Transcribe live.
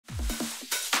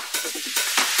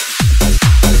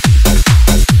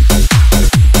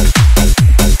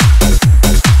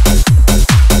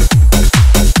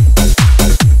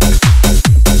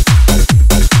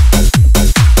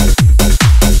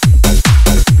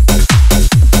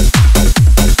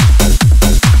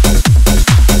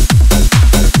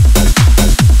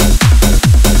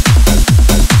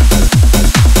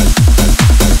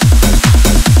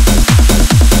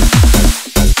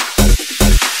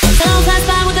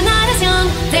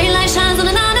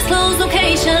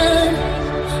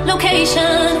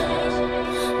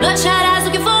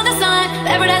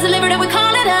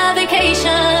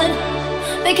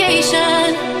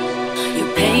vacation.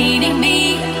 You're painting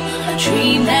me a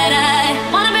dream that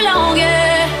I wanna belong,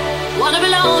 yeah, wanna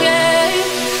belong, yeah.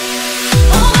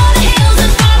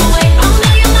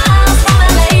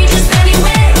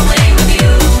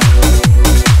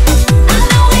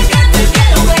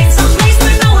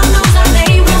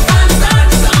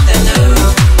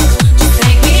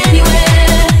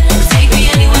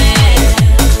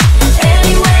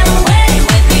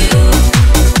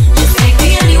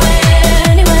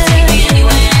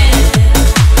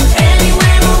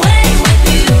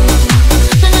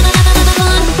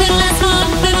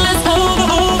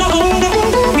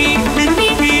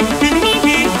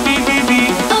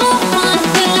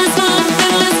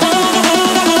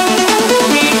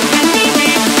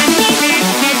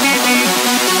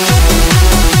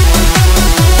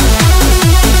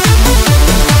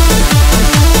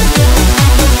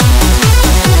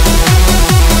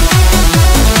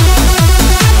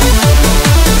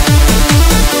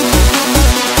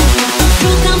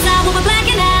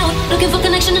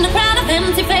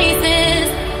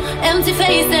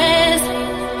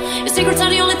 Secrets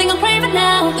are the only thing I'm craving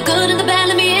now. The good and the bad,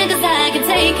 let me in, 'cause I can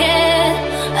take it.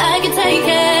 I can take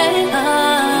it.